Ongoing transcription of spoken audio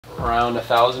around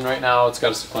 1,000 right now. It's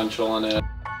got a sequential in it.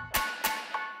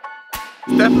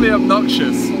 It's definitely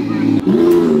obnoxious.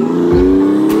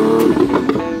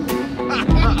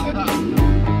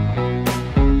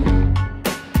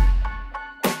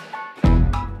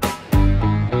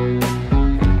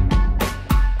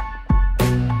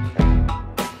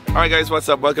 Alright guys, what's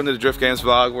up? Welcome to the Drift Games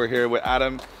vlog. We're here with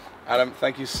Adam. Adam,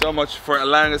 thank you so much for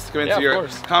allowing us to come into your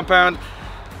compound.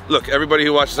 Look, everybody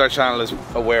who watches our channel is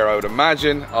aware, I would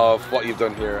imagine, of what you've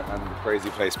done here and the crazy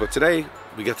place. But today,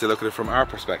 we get to look at it from our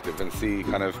perspective and see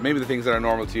kind of maybe the things that are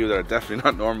normal to you that are definitely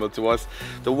not normal to us.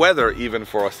 The weather, even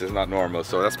for us, is not normal,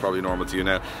 so that's probably normal to you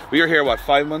now. We are here, what,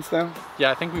 5 months now?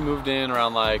 Yeah, I think we moved in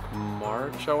around like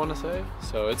March, I want to say.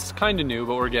 So it's kind of new,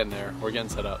 but we're getting there. We're getting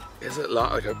set up. Is it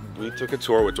like we took a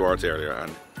tour with Duarte earlier,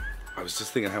 and I was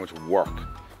just thinking how much work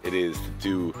it is to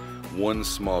do one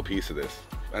small piece of this.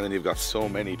 And then you've got so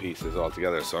many pieces all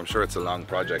together, so I'm sure it's a long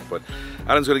project. But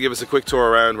Adam's going to give us a quick tour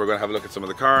around. We're going to have a look at some of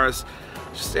the cars,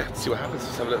 just see what happens.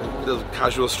 Just have a little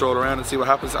casual stroll around and see what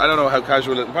happens. I don't know how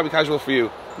casual, probably casual for you,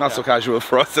 not so casual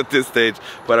for us at this stage.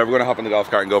 But we're going to hop in the golf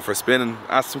cart and go for a spin and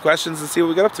ask some questions and see what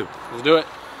we get up to. Let's do it.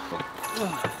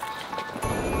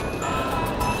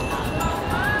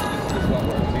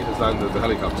 The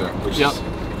helicopter, which is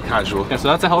casual. Yeah, so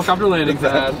that's a helicopter landing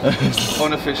pad.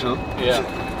 Unofficial.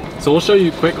 Yeah. So we'll show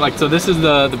you quick, like, so this is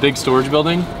the big storage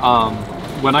building.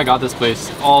 When I got this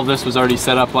place, all of this was already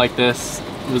set up like this.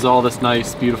 It was all this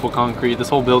nice, beautiful concrete. This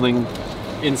whole building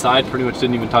inside pretty much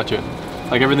didn't even touch it.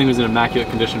 Like, everything was in immaculate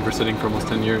condition for sitting for almost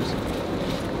 10 years.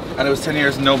 And it was 10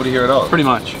 years and nobody here at all? Pretty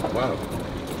much. Wow.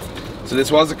 So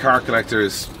this was a car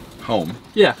collector's home?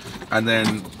 Yeah. And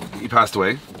then he passed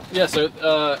away? Yeah, so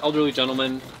elderly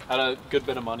gentleman had a good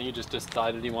bit of money, just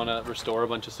decided he wanted to restore a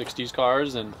bunch of 60s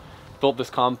cars and built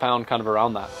this compound kind of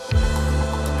around that.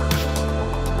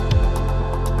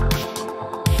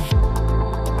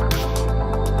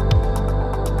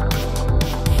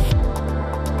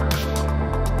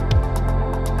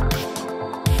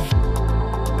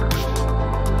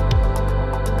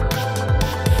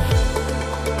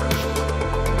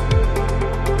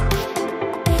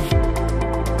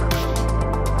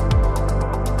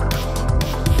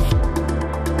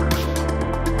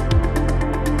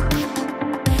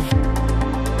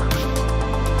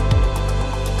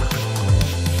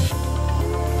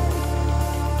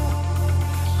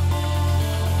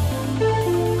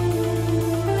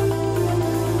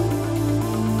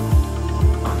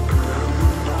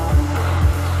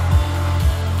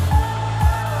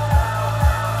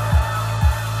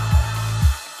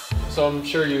 So I'm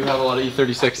sure you have a lot of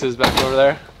E36s back over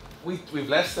there. We've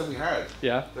less than we had.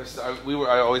 Yeah.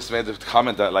 I always made the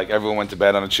comment that like everyone went to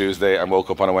bed on a Tuesday and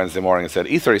woke up on a Wednesday morning and said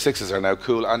E36s are now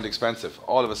cool and expensive.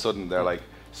 All of a sudden they're like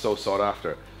so sought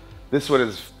after. This one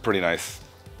is pretty nice,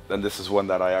 and this is one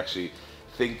that I actually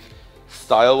think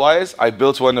style-wise, I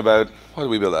built one about, what did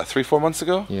we build that, 3-4 months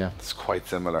ago? Yeah. It's quite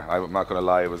similar. I'm not going to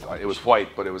lie, it was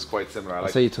white, but it was quite similar. I'd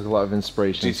say you took a lot of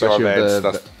inspiration, GTR especially beds,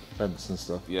 with the fence and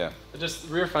stuff. Yeah. Just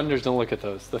rear fenders, don't look at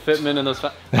those. The fitment in those,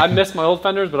 I missed my old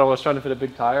fenders, but I was trying to fit a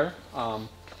big tire. But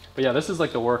yeah, this is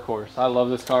like the workhorse. I love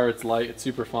this car, it's light, it's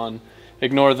super fun.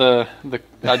 Ignore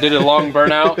I did a long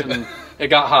burnout and it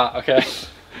got hot, okay?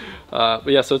 But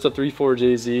yeah, so it's a 3.4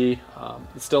 JZ.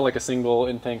 It's still like a single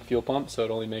in-tank fuel pump, so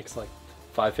it only makes like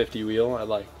 550 wheel at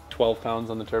like 12 pounds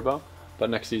on the turbo. But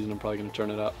next season I'm probably gonna turn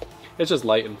it up. It's just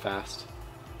light and fast.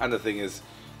 And the thing is,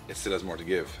 it still has more to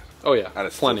give. Oh yeah, and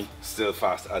it's plenty. Still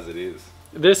fast as it is.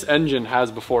 This engine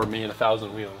has before me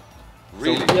 1,000 wheel.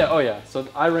 Really? So, yeah, oh yeah. So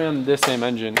I ran this same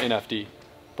engine in FD,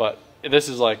 but this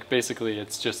is like, basically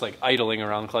it's just like idling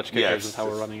around clutch kickers is how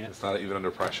we're running it. It's not even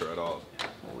under pressure at all.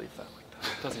 We'll leave that like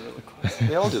that. It doesn't really close.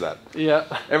 They all do that.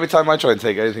 Yeah. Every time I try and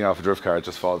take anything off a drift car, it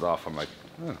just falls off. I'm like,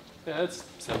 oh. Yeah, it's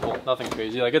simple, nothing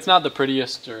crazy. Like, it's not the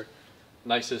prettiest or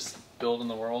nicest build in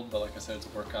the world, but like I said, it's a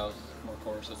workout,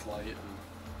 workhorse, it's light.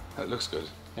 And it looks good.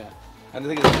 Yeah. And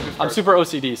the thing is, I'm super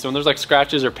OCD, so when there's like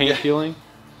scratches or paint peeling.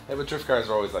 Yeah, but drift cars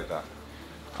are always like that.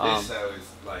 This now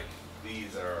is like,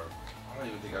 these are, I don't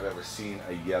even think I've ever seen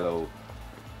a yellow.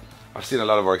 I've seen a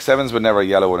lot of RX-7s, but never a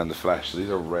yellow one in the flesh. So these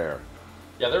are rare.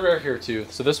 Yeah, they're rare here too.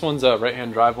 So this one's a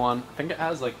right-hand drive one. I think it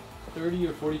has like 30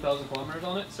 or 40,000 kilometers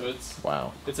on it, so it's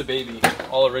it's a baby,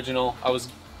 all original. I was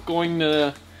going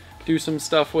to do some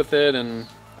stuff with it, and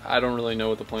I don't really know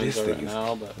what the plans are right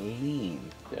now, but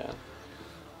yeah.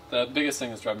 The biggest thing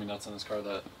that's driving me nuts on this car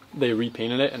that they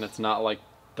repainted it and it's not like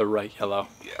the right yellow.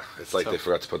 Yeah, it's like they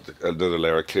forgot to put another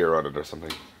layer of clear on it or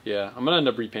something. Yeah, I'm gonna end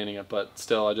up repainting it, but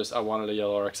still, I wanted a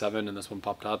yellow RX-7 and this one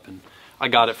popped up, and I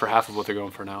got it for half of what they're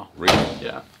going for now. Really?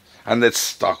 Yeah. And it's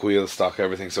stock wheels, stock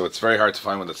everything, so it's very hard to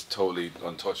find one that's totally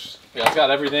untouched. Yeah, it's got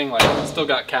everything. Like, it's still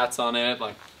got cats on it.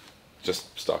 Like,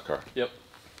 just stock car. Yep.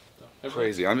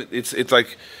 Crazy. I mean, it's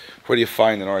like, where do you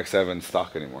find an RX-7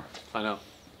 stock anymore? I know.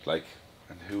 Like,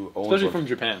 and who owns Especially one? from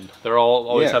Japan. They're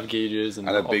always have gauges and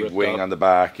a big wing on the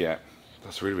back. Yeah,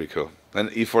 that's really, really cool. And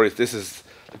E40, this is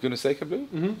Laguna Seca blue?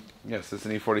 Mm-hmm. Yes, it's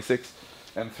an E46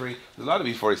 M3. There's a lot of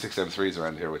E46 M3s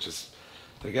around here, which is,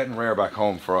 they're getting rare back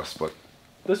home for us, but...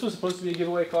 This was supposed to be a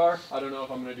giveaway car. I don't know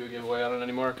if I'm going to do a giveaway on it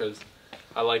anymore because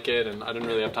I like it and I didn't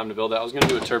really have time to build it. I was going to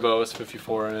do a turbo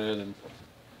S54 in it and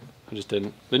I just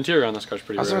didn't. The interior on this car is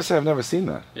pretty rare. I was going to say, I've never seen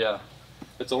that. Yeah.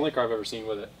 It's the only car I've ever seen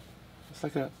with it. It's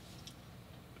like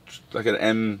an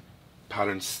M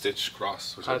pattern stitch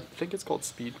cross. I think it's called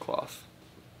Speed Cloth.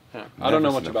 Yeah. I don't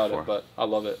know much about it, but I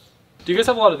love it. Do you guys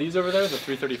have a lot of these over there, the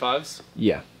 335s?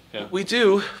 Yeah. Yeah. We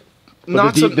do. But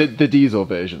Not the diesel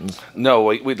versions.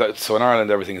 No, so in Ireland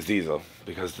everything is diesel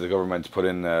because the government put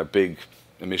in a big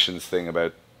emissions thing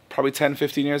about probably 10,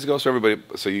 15 years ago. So everybody,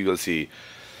 so you will see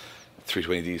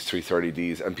 320Ds,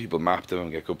 330Ds, and people map them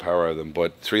and get good power out of them.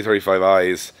 But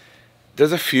 335Is,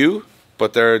 there's a few,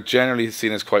 but they're generally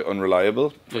seen as quite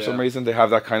unreliable for some reason. They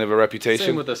have that kind of a reputation.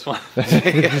 Same with this one.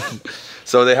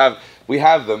 So we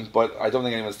have them, but I don't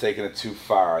think anyone's taken it too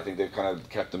far. I think they've kind of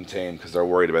kept them tame because they're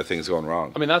worried about things going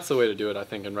wrong. I mean, that's the way to do it, I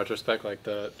think, in retrospect. Like,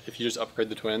 if you just upgrade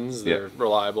the twins, they're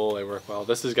reliable, they work well.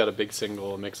 This has got a big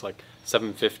single, it makes like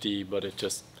 750, but it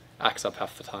just acts up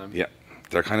half the time. Yeah,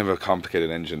 they're kind of a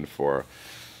complicated engine for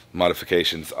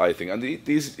modifications, I think. And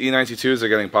these E92s are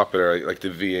getting popular, like the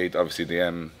V8, obviously the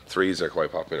M3s are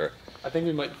quite popular. I think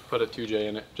we might put a 2J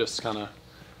in it, just kind of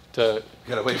to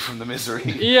get away from the misery.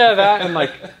 Yeah, that, and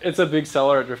like it's a big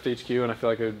seller at Drift HQ, and I feel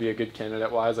like it would be a good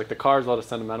candidate wise. Like the car has a lot of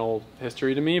sentimental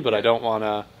history to me, but I don't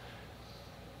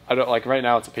like right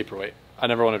now it's a paperweight. I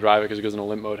never want to drive it because it goes in a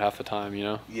limp mode half the time, you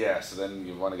know? Yeah, so then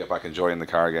you want to get back enjoying the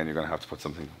car again, you're going to have to put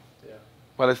something. Yeah.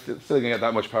 Well, it's still going to get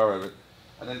that much power out of it.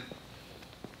 And then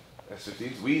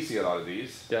S15s, we see a lot of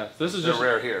these. Yeah, so this is They're just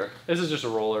rare here. This is just a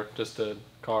roller, just a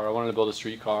car. I wanted to build a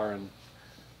street car, and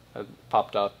it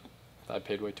popped up. I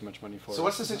paid way too much money for it. So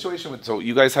what's the situation with? So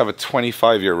you guys have a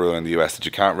 25-year rule in the US that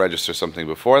you can't register something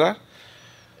before that.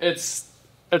 It's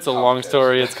a long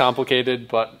story. It's complicated,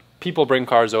 but people bring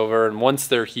cars over, and once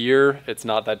they're here, it's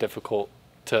not that difficult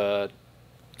to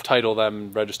title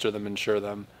them, register them, insure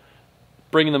them.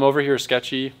 Bringing them over here is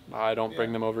sketchy. I don't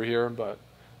bring them over here, but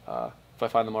if I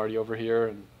find them already over here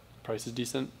and the price is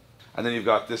decent. And then you've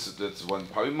got this one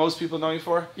probably most people know you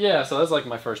for. Yeah, so that's like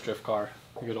my first drift car,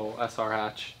 a good old SR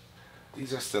hatch.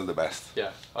 These are still the best.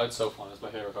 Yeah, it's so fun. It's my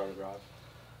favorite car to drive.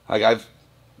 Like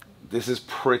this is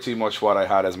pretty much what I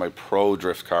had as my pro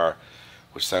drift car,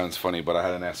 which sounds funny, but I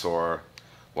had an SR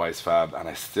Wise Fab, and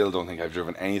I still don't think I've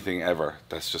driven anything ever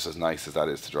that's just as nice as that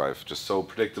is to drive. Just so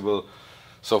predictable,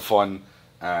 so fun,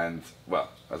 and well,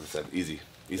 as I said, easy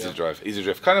to drive, easy to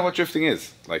drift. Kind of what drifting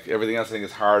is. Like everything else, I think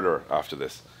is harder after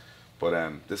this.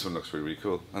 But this one looks really, really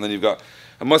cool. And then you've got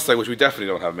a Mustang, which we definitely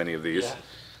don't have many of these. Yeah.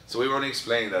 So we were only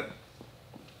explaining that,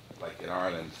 like in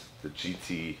Ireland, the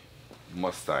GT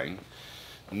Mustang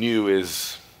new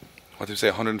is, what do you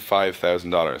say,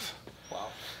 $105,000. Wow.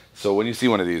 So when you see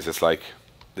one of these, it's like,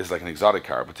 this is like an exotic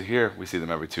car. But to here, we see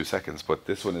them every 2 seconds. But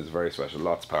this one is very special,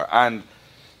 lots of power. And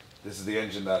this is the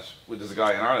engine that, there's a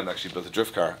guy in Ireland actually built a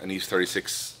drift car, an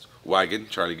E36 wagon,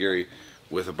 Charlie Geary,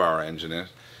 with a Barra engine in it.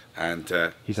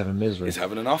 And he's having misery. He's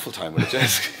having an awful time with it,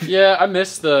 Jess. Yeah, I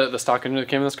missed the stock engine that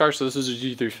came in this car. So this is a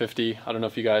G350. I don't know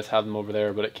if you guys have them over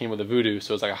there, but it came with a Voodoo.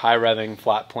 So it's like a high revving,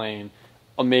 flat plane,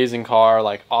 amazing car,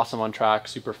 like awesome on track,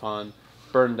 super fun.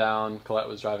 Burned down. Colette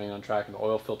was driving on track, and the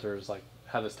oil filters like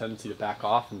had this tendency to back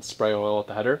off and spray oil at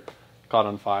the header. Caught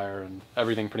on fire, and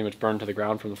everything pretty much burned to the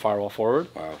ground from the firewall forward.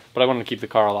 Wow. But I wanted to keep the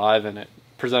car alive, and it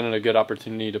presented a good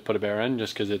opportunity to put a bare end,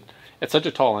 just because it's such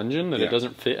a tall engine that it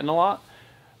doesn't fit in a lot.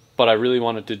 But I really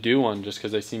wanted to do one just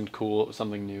because they seemed cool. It was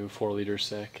something new, 4 liter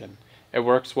sick, and it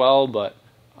works well. But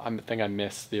I think I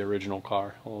missed the original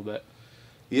car a little bit.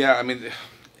 Yeah, I mean,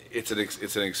 it's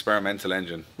an experimental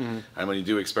engine, and when you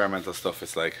do experimental stuff,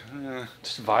 it's like it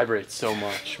just vibrates so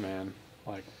much, man.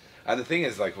 Like, and the thing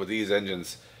is, like with these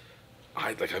engines,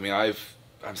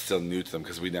 I'm still new to them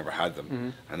because we never had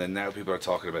them, and then now people are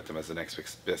talking about them as the next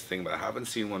best thing, but I haven't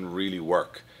seen one really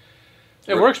work.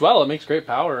 It works well. It makes great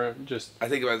power. Just I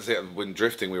think about when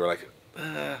drifting, we were like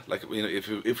you know, if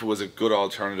it was a good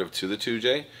alternative to the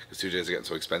 2J, because 2Js are getting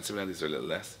so expensive now, these are a little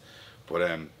less. But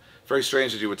very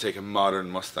strange that you would take a modern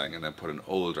Mustang and then put an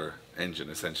older engine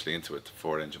essentially into it, the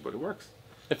Ford engine, but it works.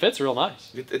 It fits real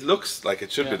nice. It looks like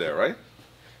it should be there, right?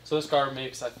 So this car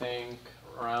makes, I think,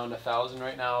 around 1,000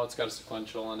 right now. It's got a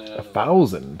sequential in it.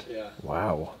 1,000? Yeah.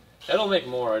 Wow. It'll make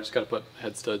more. I just got to put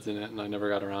head studs in it, and I never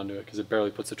got around to it because it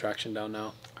barely puts the traction down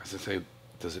now. As I say,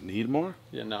 does it need more?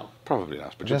 Yeah, no. Probably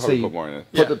not, but I you'll was probably gonna put more in it.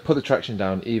 Yeah. Put the traction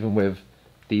down even with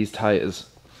these tires.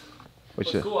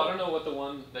 Which What's cool, I don't know what the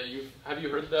one that have you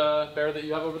heard the Bear that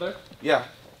you have over there? Yeah.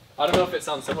 I don't know if it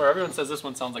sounds similar. Everyone says this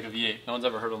one sounds like a V8. No one's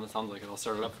ever heard one that sounds like it. I'll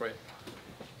start it up for you.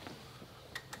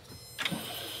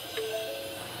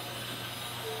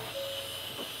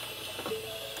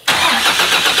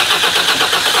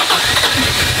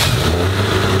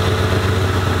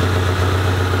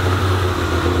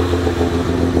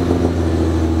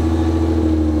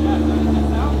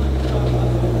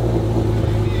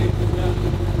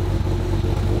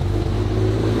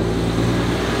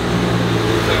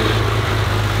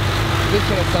 This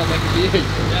one sounds like a V8.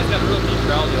 Yeah, it's got a real deep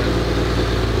growl to it.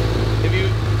 If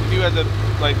you had the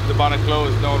bonnet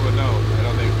closed, no one would know. I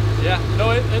don't think. Yeah,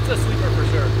 no, it's a sleeper for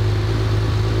sure.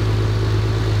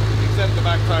 Except the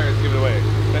back tires give it away.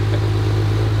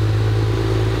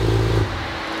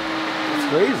 It's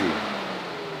crazy.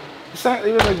 It's not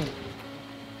even like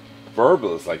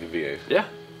verbal. It's like a V8. Yeah.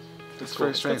 It's cool.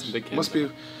 very It's got strange. some big cam Must there.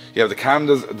 be. Yeah, the cam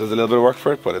does a little bit of work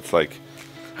for it, but it's like.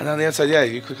 And on the outside, yeah,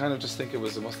 you could kind of just think it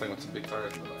was a Mustang with some big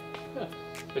tires in the back. Yeah.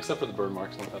 Except for the burn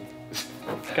marks on the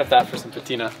Got that for some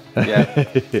patina. Yeah.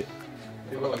 A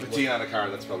patina on a car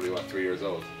that's probably, what, 3 years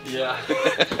old? Yeah.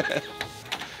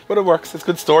 But it works. It's a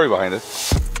good story behind it.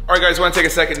 Alright guys, I want to take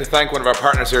a second to thank one of our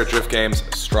partners here at Drift Games,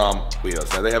 Strom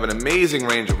Wheels. Now they have an amazing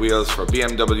range of wheels for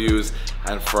BMWs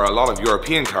and for a lot of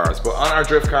European cars, but on our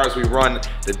drift cars we run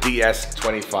the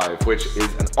DS25, which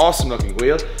is an awesome looking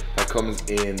wheel that comes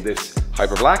in this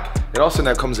hyper black. It also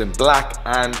now comes in black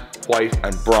and white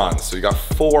and bronze, so you got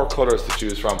 4 colors to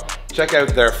choose from. Check out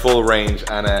their full range,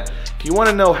 and if you want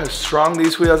to know how strong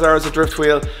these wheels are as a drift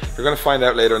wheel, you're going to find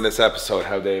out later in this episode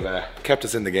how they've kept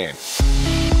us in the game.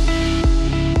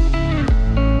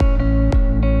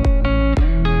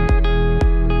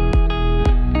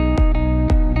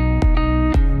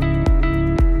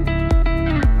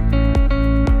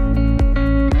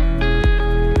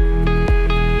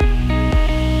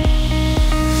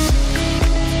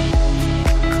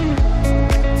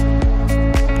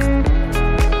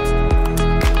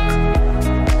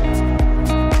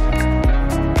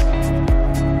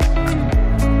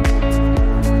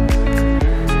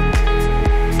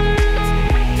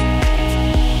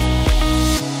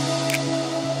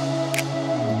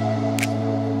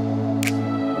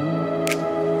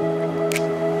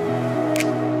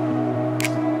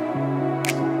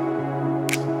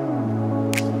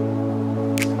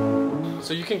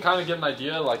 So you can kind of get an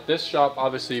idea, like this shop,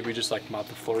 obviously we just like mop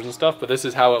the floors and stuff, but this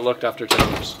is how it looked after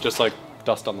 10 years, just like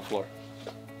dust on the floor.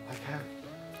 I can't.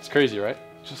 It's crazy, right?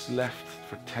 Just left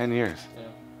for 10 years. Yeah.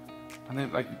 And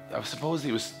then, like, I suppose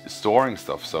he was storing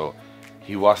stuff, so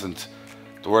he wasn't,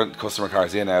 there weren't customer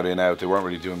cars in, out, they weren't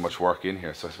really doing much work in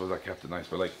here, so I suppose that kept it nice.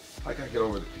 But like, I can't get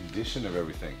over the condition of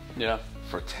everything. Yeah.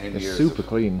 For 10 It's years. super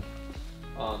clean.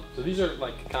 So these are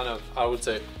like kind of, I would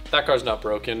say, that car's not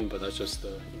broken, but that's just the,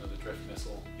 you know, the drift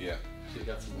missile. Yeah. So you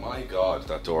got some. My God,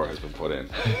 that door has been put in.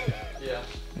 Yeah.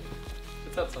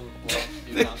 It's had some, well,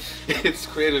 you've done. It's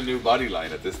created a new body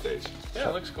line at this stage. Yeah,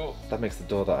 it looks cool. That makes the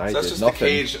door that I So that's did just nothing. the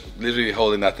cage literally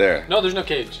holding that there. No, there's no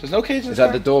cage. There's no cage in Is this that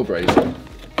car? the door brace?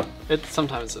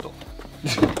 Sometimes it'll.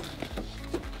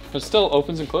 It still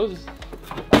opens and closes.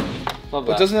 Love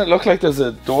But that. doesn't it look like there's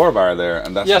a door bar there?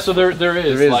 And that's Yeah, so there is, There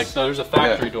is. like, there's a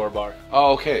factory Yeah. door bar.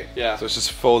 Oh, okay. Yeah. So it's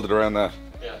just folded around that.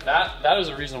 Yeah, that is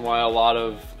a reason why a lot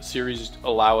of series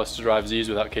allow us to drive Z's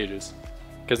without cages,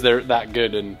 because they're that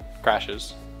good in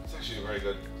crashes. It's actually a very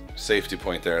good safety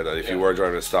point there, that if you Yeah. were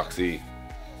driving a stock Z,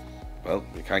 well,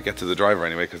 you can't get to the driver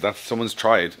anyway, because that's someone's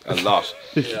tried a lot.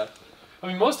 Yeah. I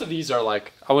mean, most of these are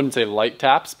like, I wouldn't say light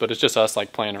taps, but it's just us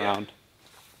like playing around.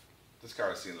 This car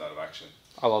has seen a lot of action.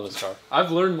 I love this car. I've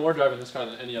learned more driving this car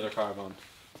than any other car I've owned.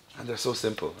 And they're so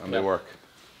simple, and Yeah. they work.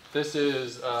 This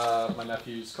is my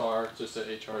nephew's car, just an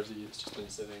HRZ. It's just been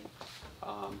sitting.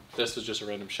 This was just a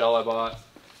random shell I bought.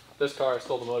 This car, I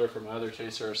stole the motor from my other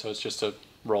chaser, so it's just a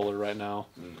roller right now.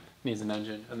 Needs an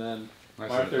engine. And then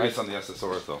Nice on the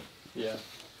SSR though. Yeah.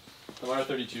 The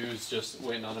R32 is just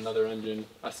waiting on another engine.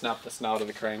 I snapped the snout of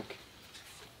the crank.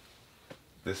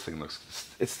 This thing looks,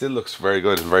 it still looks very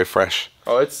good and very fresh.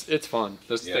 Oh, it's fun.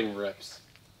 This Yeah. thing rips.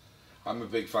 I'm a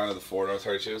big fan of the 4-door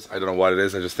 32s. I don't know what it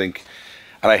is, I just think,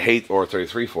 and I hate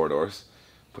R33 4-doors,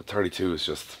 but 32 is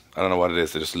just, I don't know what it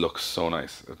is, they just look so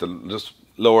nice. Just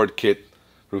lowered kit,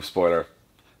 roof spoiler,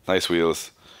 nice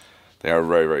wheels. They are a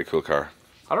very, very cool car.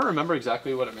 I don't remember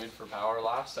exactly what it made for power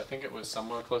last. I think it was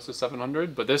somewhere close to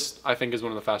 700, but this I think is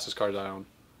one of the fastest cars I own.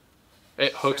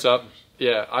 It hooks up.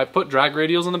 Yeah, I put drag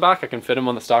radials in the back. I can fit them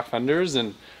on the stock fenders,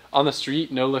 and on the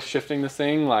street, no lift shifting this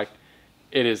thing. Like,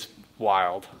 it is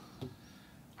wild.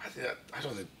 I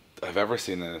don't think I've ever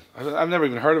seen I've never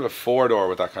even heard of a 4-door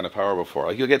with that kind of power before.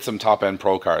 Like, you'll get some top-end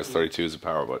pro cars, 32s of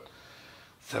power, but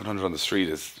 700 on the street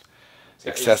is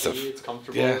excessive. AC, it's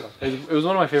comfortable. Yeah. It was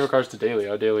one of my favorite cars to daily.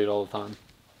 I daily it all the time.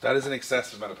 That is an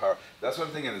excessive amount of power. That's what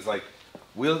I'm thinking is, like,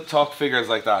 we'll talk figures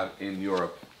like that in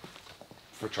Europe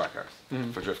for track cars,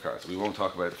 for drift cars. We won't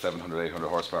talk about 700, 800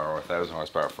 horsepower or 1,000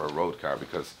 horsepower for a road car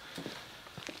because,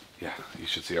 yeah, you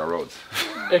should see our roads.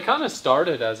 It kind of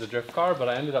started as a drift car, but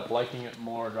I ended up liking it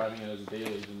more driving it as a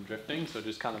daily than drifting, so it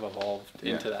just kind of evolved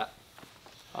into that.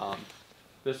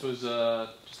 This was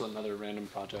just another random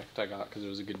project I got because it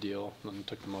was a good deal and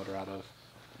took the motor out of.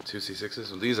 2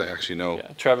 C6s? Well, these I actually know.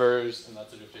 Yeah, Trevor's, and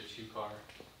that's a Drift HQ car.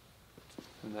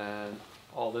 And then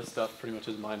all this stuff pretty much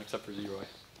is mine except for Zeroy.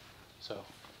 So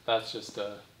that's just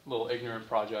a little ignorant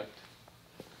project.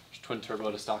 Just twin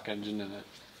turbo to stock engine in it.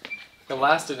 It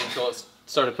lasted until it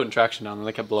started putting traction down and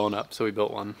they kept blowing up, so we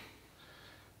built one.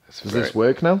 Does this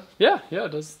work now? Yeah,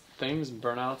 it does things and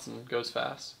burnouts and goes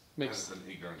fast. That's an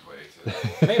ignorant way to... I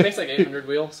think it makes like 800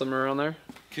 wheel, somewhere around there.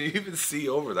 Can you even see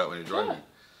over that when you're driving?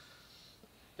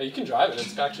 Yeah, you can drive it.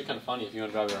 It's actually kind of funny if you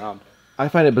want to drive it around. I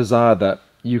find it bizarre that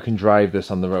you can drive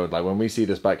this on the road. Like when we see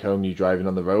this back home, you driving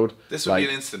on the road. This would be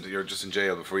an instant. You're just in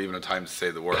jail before you even have time to say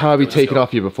the word. Car be taken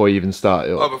off you before you even start.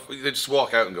 Oh, but they just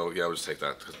walk out and go, yeah, I'll just take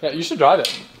that. Yeah, you should drive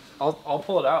it. I'll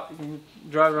pull it out. You can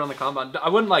drive around the compound. I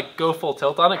wouldn't like go full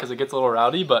tilt on it because it gets a little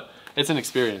rowdy, but it's an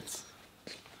experience.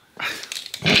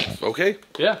 Okay.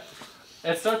 Yeah.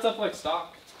 It starts up like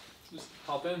stock. Just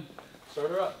hop in, start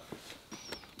her up.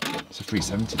 It's a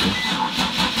 370.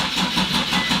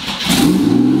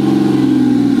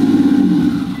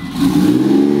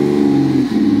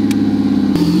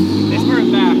 It's over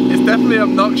and back. It's definitely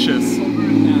obnoxious. Over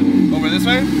and back. Over this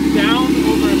way? Down,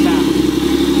 over and back.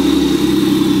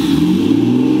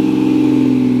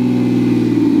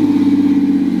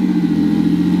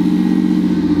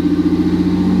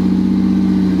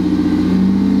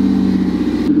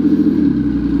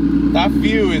 That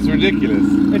view is ridiculous.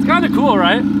 It's kind of cool,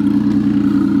 right?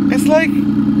 It's like,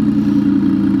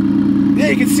 yeah,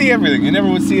 you can see everything. You never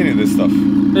would see any of this stuff.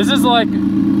 This is like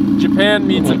Japan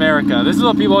meets America. This is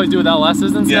what people always do with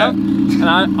LSs and stuff. And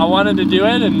I wanted to do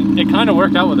it, and it kind of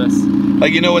worked out with this.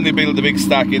 Like, you know when they build the big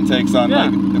stack intakes on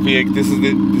like, the V8, this is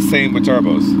the same with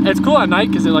turbos. It's cool at night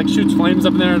because it like shoots flames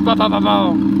up in there and pow, pow, pow,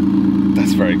 pow.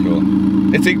 That's very cool.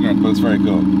 It's ignorant, but it's very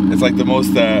cool. It's like the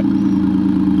most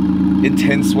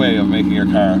intense way of making your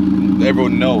car.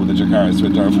 Everyone know that your car is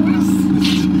twin turbos.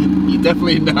 You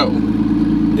definitely know.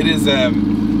 It is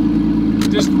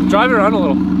just drive it around a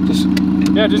little. Just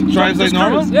drives like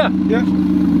normal? Yeah.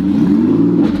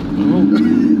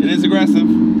 It is aggressive.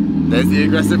 There's the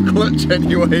aggressive clutch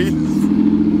anyways.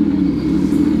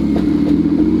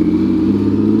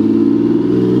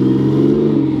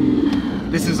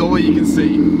 This is all you can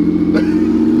see.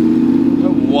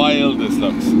 How wild this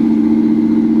looks.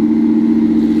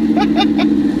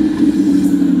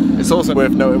 It's also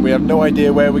worth noting we have no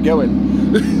idea where we're going.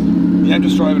 Yeah, I'm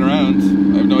just driving around.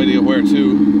 I have no idea where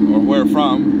to or where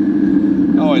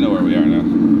from. Oh, I know where we are now.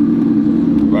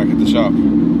 Back at the shop.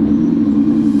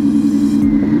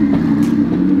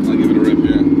 I'll give it a rip,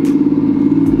 yeah.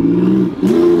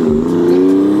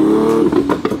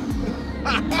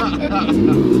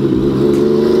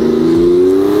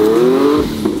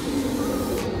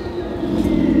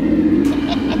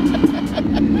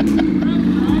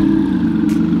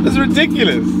 That's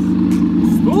ridiculous.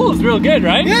 Ooh, it's real good,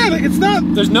 right? Yeah, like it's not.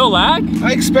 There's no lag.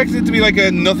 I expected it to be like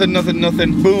a nothing, nothing,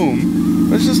 nothing, boom.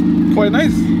 But it's just quite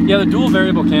nice. Yeah, the dual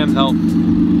variable cams help.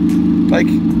 Like,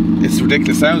 it's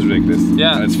ridiculous. Sounds ridiculous.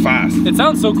 Yeah. And it's fast. It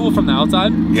sounds so cool from the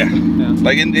outside. Yeah.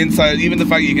 Like inside, even the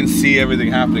fact you can see everything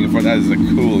happening in front, that is a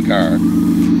cool car.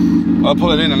 I'll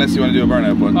pull it in unless you want to do a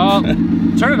burnout, but...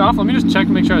 Turn it off. Let me just check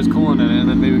and make sure I was cooling in it, and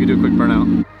then maybe we can do a quick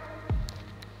burnout.